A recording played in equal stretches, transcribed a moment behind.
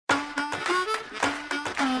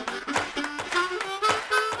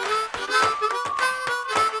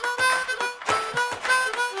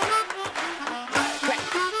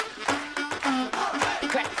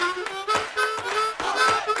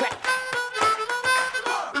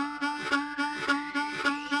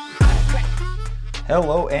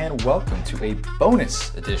Hello and welcome to a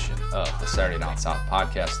bonus edition of the Saturday Down South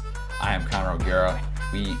podcast. I am Connor O'Gara.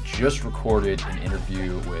 We just recorded an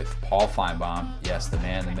interview with Paul Finebaum. Yes, the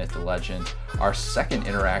man, the myth, the legend. Our second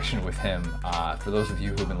interaction with him. For those of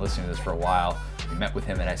you who have been listening to this for a while, we met with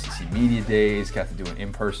him at SEC Media Days, got to do an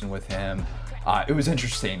in-person with him. It was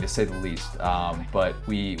interesting to say the least, but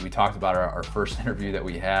we talked about our first interview that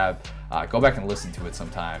we had. Go back and listen to it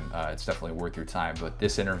sometime. It's definitely worth your time. But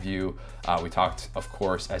this interview, we talked, of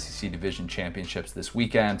course, SEC Division Championships this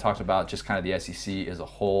weekend, talked about just kind of the SEC as a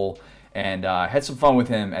whole, and had some fun with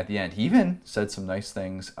him at the end. He even said some nice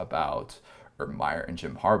things about Urban Meyer and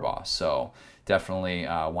Jim Harbaugh. So definitely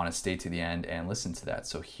want to stay to the end and listen to that.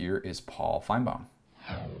 So here is Paul Finebaum.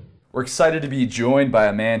 We're excited to be joined by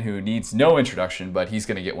a man who needs no introduction, but he's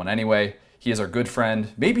going to get one anyway. He is our good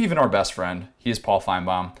friend, maybe even our best friend. He is Paul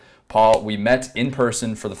Finebaum. Paul, we met in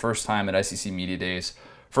person for the first time at SEC Media Days.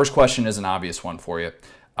 First question is an obvious one for you.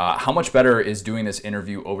 How much better is doing this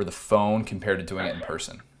interview over the phone compared to doing it in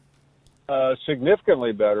person?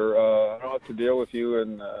 Significantly better. I don't have to deal with you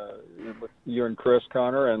and Chris,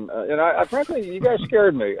 Connor, and I frankly, you guys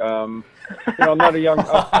scared me. I'm not a young,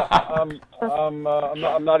 I'm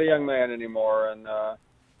not a young man anymore, and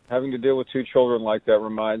having to deal with two children like that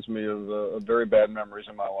reminds me of very bad memories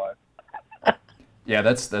in my life. Yeah,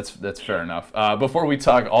 that's fair enough. Before we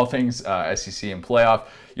talk all things SEC and playoff,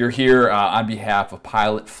 you're here on behalf of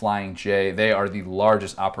Pilot Flying J. They are the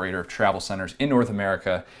largest operator of travel centers in North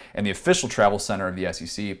America and the official travel center of the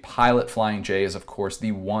SEC. Pilot Flying J is, of course,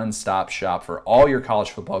 the one-stop shop for all your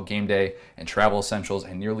college football game day and travel essentials,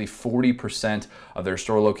 and nearly 40% of their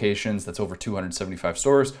store locations, that's over 275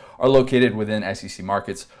 stores, are located within SEC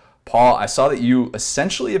markets. Paul, I saw that you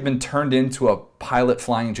essentially have been turned into a Pilot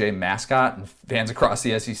Flying J mascot, and fans across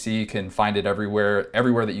the SEC can find it everywhere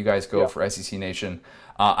that you guys go for SEC Nation.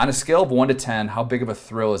 On a scale of 1 to 10, how big of a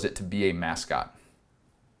thrill is it to be a mascot?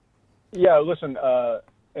 Yeah, listen,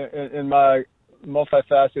 in my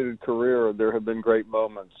multifaceted career, there have been great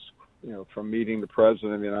moments, from meeting the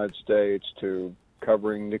President of the United States to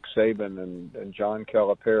covering Nick Saban and John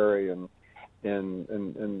Calipari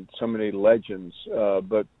and so many legends.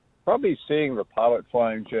 But probably seeing the Pilot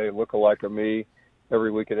Flying J look-alike of me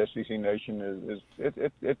every week at SEC Nation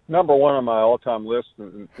it's number one on my all-time list.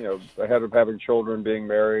 Ahead of having children, being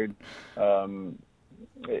married. You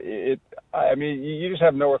just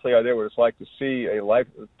have no earthly idea what it's like to see a life.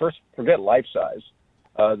 First, forget life size.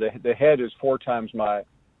 The head is 4 times my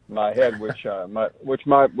head, which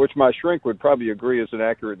my shrink would probably agree is an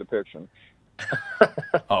accurate depiction.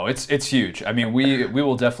 Oh, it's huge. I mean,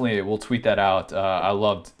 we'll tweet that out. I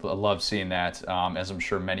loved seeing that, as I'm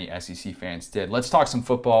sure many SEC fans did. Let's talk some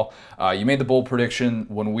football. You made the bold prediction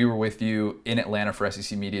when we were with you in Atlanta for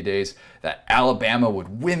SEC Media Days that Alabama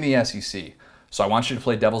would win the SEC. So I want you to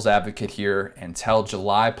play devil's advocate here and tell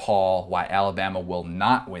July Paul why Alabama will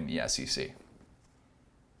not win the SEC.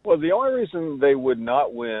 Well, the only reason they would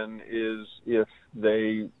not win is if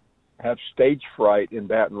they have stage fright in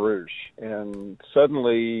Baton Rouge, and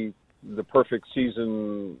suddenly the perfect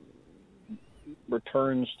season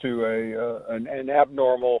returns to an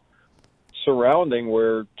abnormal surrounding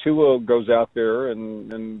where Tua goes out there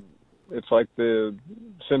and it's like the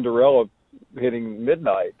Cinderella hitting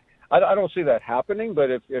midnight. I don't see that happening, but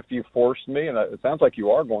if you forced me, and it sounds like you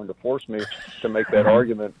are going to force me to make that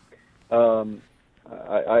argument,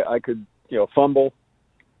 I could fumble,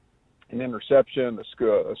 an interception, a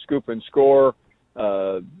scoop and score.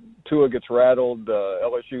 Tua gets rattled.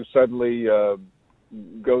 LSU suddenly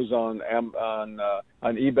goes on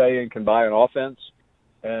eBay and can buy an offense,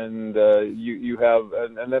 and you have,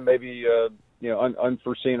 and then maybe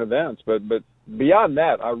unforeseen events. But beyond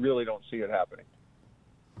that, I really don't see it happening.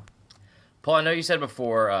 Paul, I know you said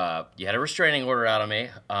before you had a restraining order out on me,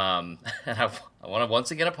 and I want to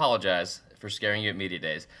once again apologize for scaring you at Media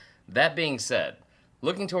Days. That being said,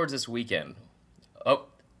 looking towards this weekend. Oh,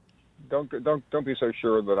 don't be so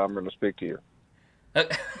sure that I'm going to speak to you.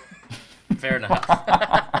 Fair enough.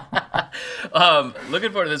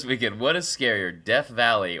 Looking forward to this weekend. What is scarier, Death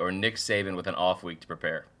Valley or Nick Saban with an off week to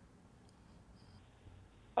prepare?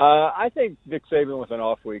 I think Nick Saban with an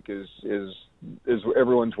off week is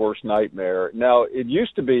everyone's worst nightmare. Now, it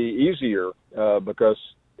used to be easier because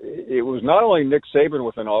it was not only Nick Saban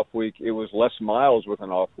with an off week, it was Les Miles with an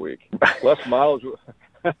off week. Les Miles,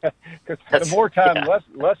 because the more time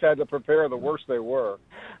Les had to prepare, the worse they were.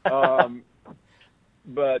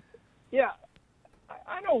 But, yeah,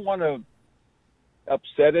 I don't want to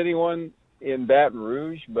upset anyone in Baton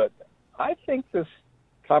Rouge, but I think this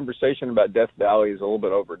conversation about Death Valley is a little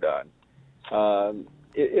bit overdone.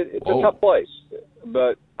 it's a tough place.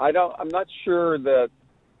 But I'm not sure that.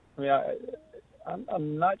 I mean,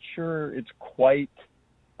 I'm not sure it's quite.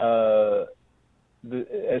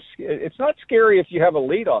 It's not scary if you have a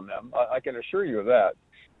lead on them. I can assure you of that.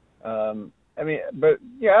 I mean, but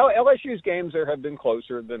yeah, LSU's games there have been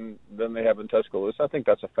closer than they have in Tuscaloosa. I think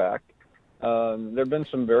that's a fact. There have been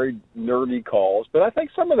some very nerdy calls, but I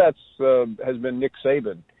think some of that's has been Nick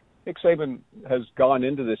Saban. Nick Saban has gone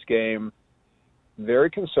into this game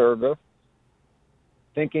very conservative,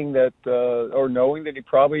 thinking that or knowing that he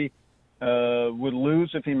probably would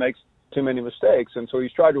lose if he makes too many mistakes, and so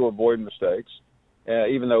he's tried to avoid mistakes.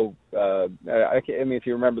 Even though, I mean, if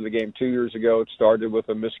you remember the game 2 years ago, it started with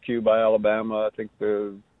a miscue by Alabama. I think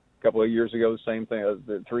a couple of years ago, the same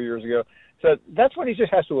thing, 3 years ago. So that's what he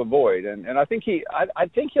just has to avoid. And I think he has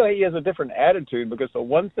a different attitude, because the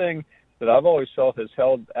one thing that I've always felt has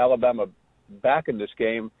held Alabama back in this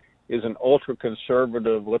game is an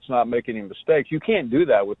ultra-conservative, let's not make any mistakes. You can't do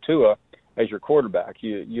that with Tua as your quarterback.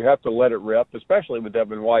 You have to let it rip, especially with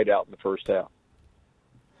Devin White out in the first half.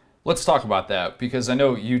 Let's talk about that, because I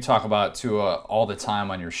know you talk about Tua all the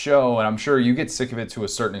time on your show, and I'm sure you get sick of it to a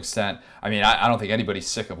certain extent. I mean, I don't think anybody's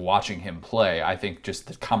sick of watching him play. I think just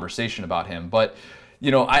the conversation about him. But,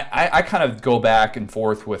 you know, I kind of go back and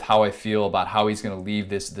forth with how I feel about how he's going to leave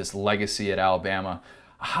this legacy at Alabama.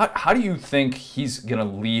 How do you think he's going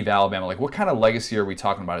to leave Alabama? Like, what kind of legacy are we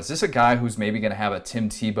talking about? Is this a guy who's maybe going to have a Tim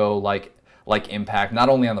Tebow-like impact, not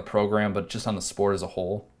only on the program, but just on the sport as a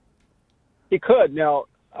whole? He could. Now,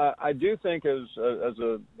 I do think as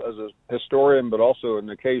a historian, but also an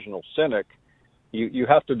occasional cynic, you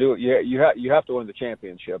have to do it. You have to win the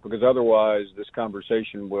championship, because otherwise this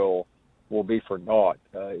conversation will be for naught.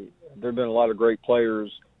 There have been a lot of great players,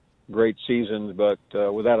 great seasons, but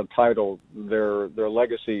without a title, their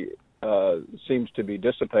legacy seems to be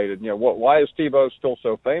dissipated. You know, why is Tebow still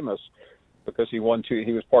so famous? Because he won two.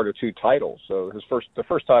 He was part of two titles. So the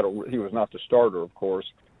first title, he was not the starter, of course.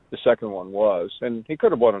 The second one was, and he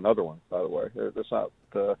could have won another one, by the way. That's not.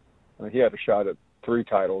 I mean, he had a shot at 3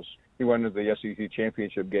 titles. He went into the SEC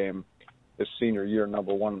championship game his senior year,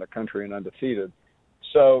 number 1 in the country and undefeated.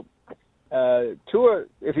 So, Tua,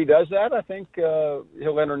 if he does that, I think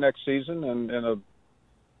he'll enter next season in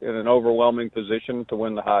an overwhelming position to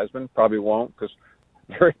win the Heisman. Probably won't, because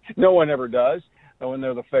no one ever does when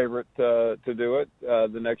they're the favorite to do it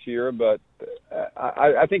the next year. But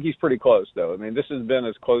I think he's pretty close, though. I mean, this has been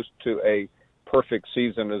as close to a perfect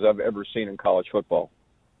season as I've ever seen in college football.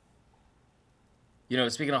 You know,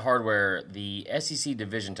 speaking of hardware, the SEC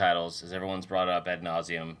division titles, as everyone's brought up ad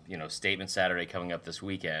nauseum, you know, Statement Saturday coming up this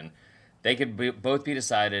weekend, they could both be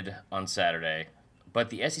decided on Saturday,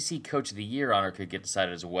 but the SEC Coach of the Year honor could get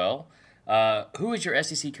decided as well. Who is your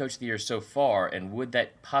SEC Coach of the Year so far, and would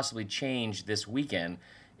that possibly change this weekend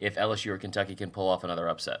if LSU or Kentucky can pull off another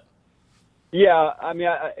upset? Yeah, I mean,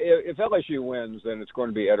 if LSU wins, then it's going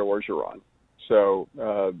to be Ed Orgeron. So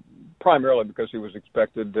primarily because he was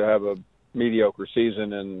expected to have a mediocre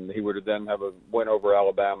season, and he would then have a win over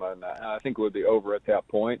Alabama, and I think it would be over at that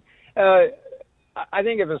point. I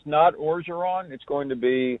think if it's not Orgeron, it's going to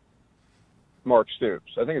be Mark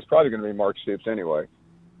Stoops. I think it's probably going to be Mark Stoops anyway.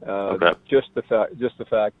 Okay. Just the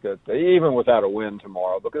fact that even without a win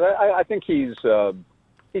tomorrow, because I think he's put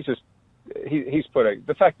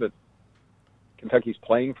the fact that Kentucky's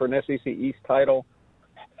playing for an SEC East title.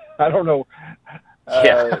 I don't know.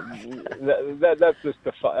 That's just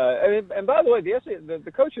and by the way,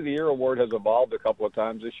 the Coach of the Year award has evolved a couple of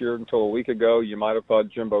times this year. Until a week ago, you might have thought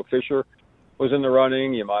Jimbo Fisher was in the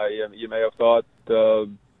running. You may have thought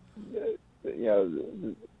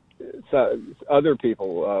other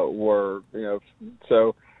people were,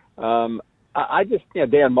 So I just,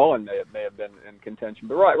 Dan Mullen may have been in contention,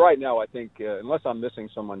 but right now I think unless I'm missing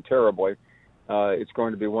someone terribly, it's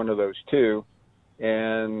going to be one of those two.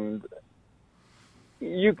 And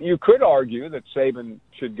you could argue that Saban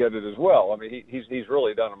should get it as well. I mean, he's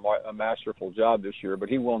really done a masterful job this year, but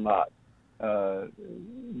he will not.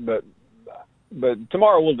 But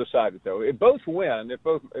tomorrow we'll decide it, though. If both win, if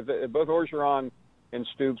both Orgeron and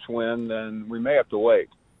Stoops win, then we may have to wait.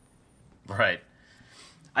 Right.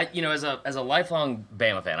 As a lifelong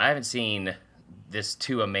Bama fan, I haven't seen this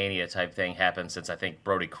Tua mania type thing happen since I think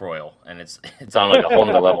Brody Croyle, and it's on like a whole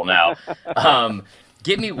nother level now.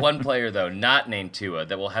 Give me one player though, not named Tua,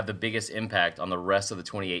 that will have the biggest impact on the rest of the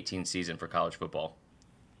 2018 season for college football.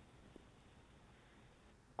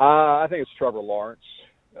 I think it's Trevor Lawrence.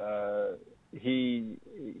 I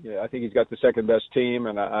think he's got the second best team,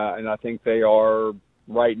 and I think they are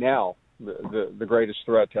right now the greatest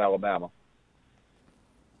threat to Alabama.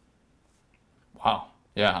 Wow.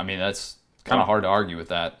 Yeah, I mean that's kind of hard to argue with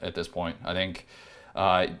that at this point. I think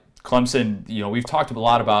Clemson, we've talked a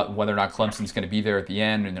lot about whether or not Clemson's going to be there at the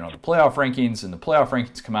end, and the playoff rankings, and the playoff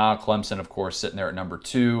rankings come out. Clemson, of course, sitting there at number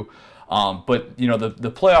 2. But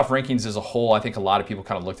the playoff rankings as a whole, I think a lot of people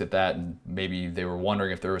kind of looked at that and maybe they were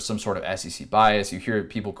wondering if there was some sort of SEC bias. You hear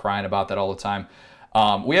people crying about that all the time.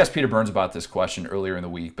 We asked Peter Burns about this question earlier in the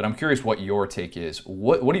week, but I'm curious what your take is.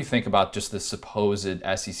 What do you think about just the supposed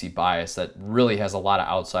SEC bias that really has a lot of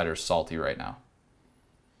outsiders salty right now?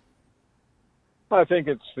 I think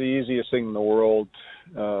it's the easiest thing in the world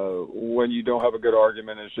when you don't have a good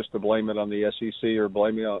argument is just to blame it on the SEC or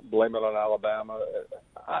blame it on Alabama.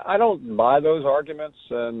 I don't buy those arguments,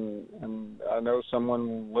 and I know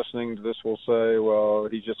someone listening to this will say, well,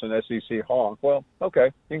 he's just an SEC honk. Well,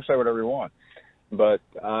 okay, you can say whatever you want. But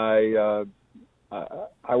I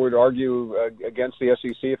would argue against the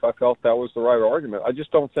SEC if I felt that was the right argument. I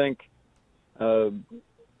just don't think I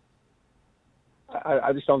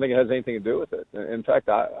just don't think it has anything to do with it. In fact,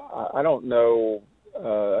 I don't know.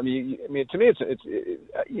 To me, it's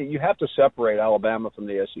you have to separate Alabama from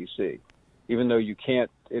the SEC, even though you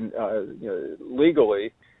can't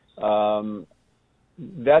legally.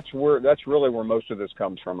 That's really where most of this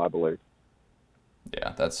comes from, I believe.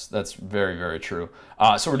 Yeah, that's very, very true.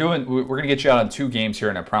 So we're going to get you out on 2 games here,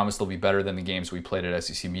 and I promise they'll be better than the games we played at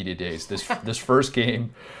SEC Media Days. This first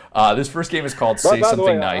game is called Say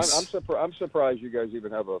Something Nice. I'm surprised you guys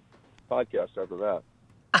even have a podcast after that.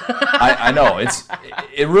 I know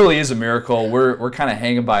it really is a miracle. We're kind of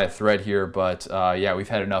hanging by a thread here, but we've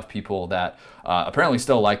had enough people that apparently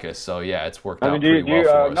still like us. So yeah, it's worked out pretty well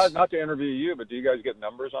for us. Not to interview you, but do you guys get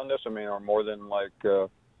numbers on this? I mean, or more than like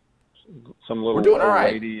some little we're doing all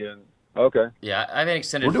right. lady and okay. Yeah, I have an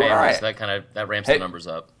extended family, right. So that ramps the numbers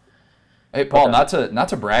up. Hey Paul, okay. not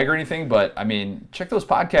to brag or anything, but I mean, check those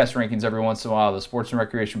podcast rankings every once in a while. The Sports and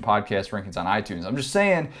Recreation podcast rankings on iTunes. I'm just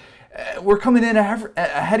saying. We're coming in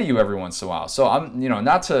ahead of you every once in a while. So I'm,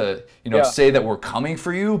 not to, say that we're coming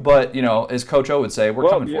for you, but, as Coach O would say, we're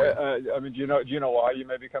coming for you. Do you know why you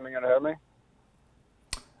may be coming in ahead of me?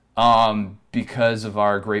 Because of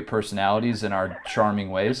our great personalities and our charming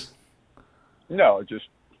ways. No, it just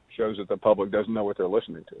shows that the public doesn't know what they're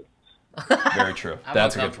listening to. Very true.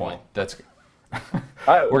 That's a good point. That's good.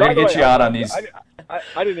 We're going to get you out on these. I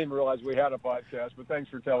didn't even realize we had a podcast, but thanks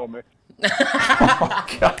for telling me. Oh,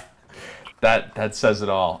 God. That says it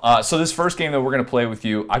all. So this first game that we're going to play with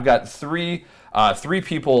you, I've got three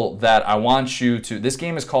people that I want you to. This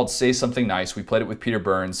game is called Say Something Nice. We played it with Peter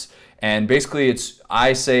Burns, and basically it's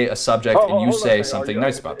I say a subject and you say something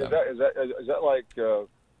nice about them. Is that like?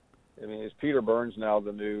 Is Peter Burns now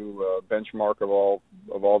the new benchmark of all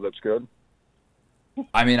that's good?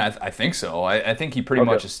 I mean, I think so. I think he pretty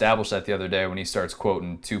much established that the other day when he starts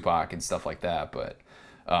quoting Tupac and stuff like that. But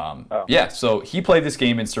yeah, so he played this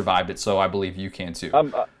game and survived it. So I believe you can too.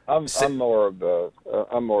 I'm more of a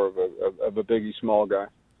Biggie Small guy.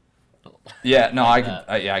 Yeah, no, I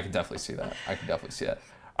can definitely see that.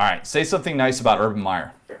 All right, say something nice about Urban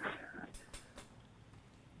Meyer.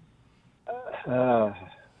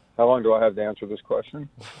 How long do I have to answer this question?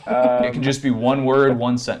 It can just be one word,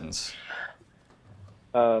 one sentence.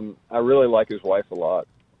 I really like his wife a lot,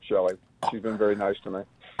 Shelley. She's been very nice to me.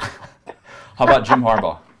 How about Jim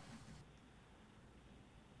Harbaugh?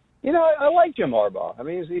 I like Jim Harbaugh. I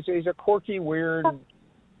mean, he's a quirky, weird,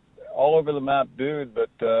 all over the map dude, but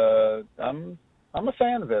I'm a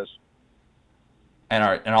fan of his. And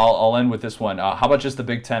all right, and I'll end with this one. How about just the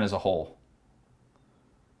Big Ten as a whole?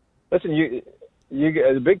 Listen, you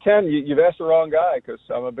the Big Ten. You've asked the wrong guy because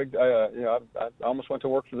I'm a big. I almost went to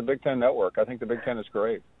work for the Big Ten Network. I think the Big Ten is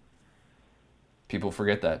great. People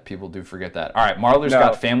forget that. People do forget that. All right, Marler's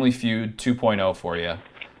got Family Feud 2.0 for you.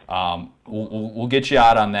 We'll get you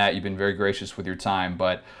out on that. You've been very gracious with your time,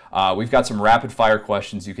 but we've got some rapid fire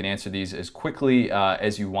questions. You can answer these as quickly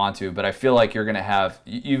as you want to, but I feel like you're going to have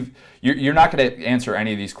you're not going to answer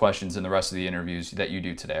any of these questions in the rest of the interviews that you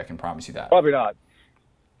do today. I can promise you that. Probably not.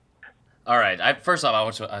 All right. First off, I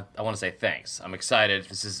want to say thanks. I'm excited.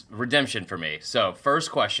 This is redemption for me. So,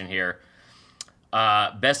 first question here: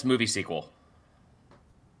 best movie sequel.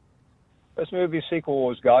 Best movie sequel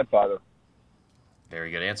was Godfather.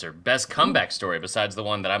 Very good answer. Best comeback story besides the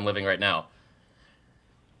one that I'm living right now.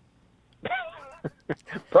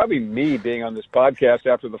 Probably me being on this podcast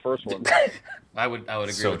after the first one. I would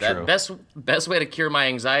agree with that. Best way to cure my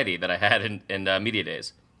anxiety that I had in media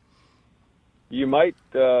days. You might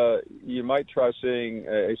try seeing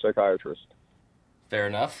a psychiatrist. Fair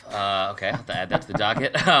enough. Okay, I'll have to add that to the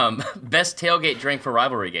docket. Best tailgate drink for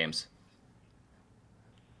rivalry games.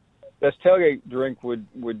 Best tailgate drink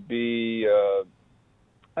would be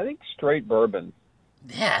I think straight bourbon.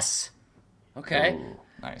 Yes. Okay. Ooh,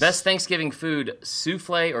 nice. Best Thanksgiving food,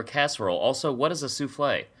 souffle or casserole? Also, what is a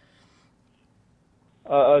souffle?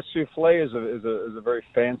 A souffle is a very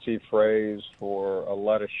fancy phrase for a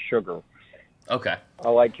lot of sugar. Okay. I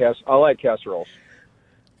like casseroles.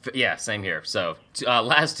 Yeah, same here. So,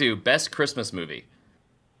 last two, best Christmas movie.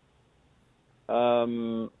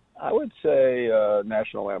 I would say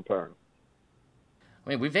National Lampoon. I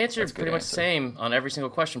mean, we've answered That's a good pretty much answer. the same on every single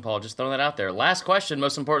question, Paul. Just throwing that out there. Last question,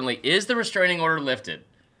 most importantly, is the restraining order lifted?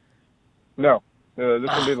 No, this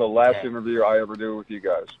will be the last okay. interview I ever do with you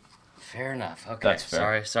guys. Fair enough. Okay. That's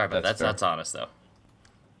fair. Sorry about that. Fair. That's honest, though.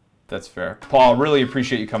 That's fair. Paul, really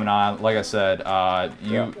appreciate you coming on. Like I said, And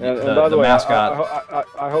by the way, mascot.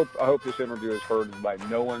 I hope this interview is heard by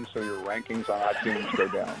no one, so your rankings on iTunes go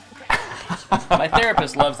down. My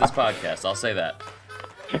therapist loves this podcast. I'll say that.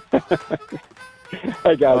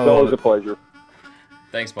 Hey guys, always a pleasure.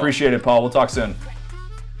 Thanks, Paul. Appreciate it, Paul. We'll talk soon.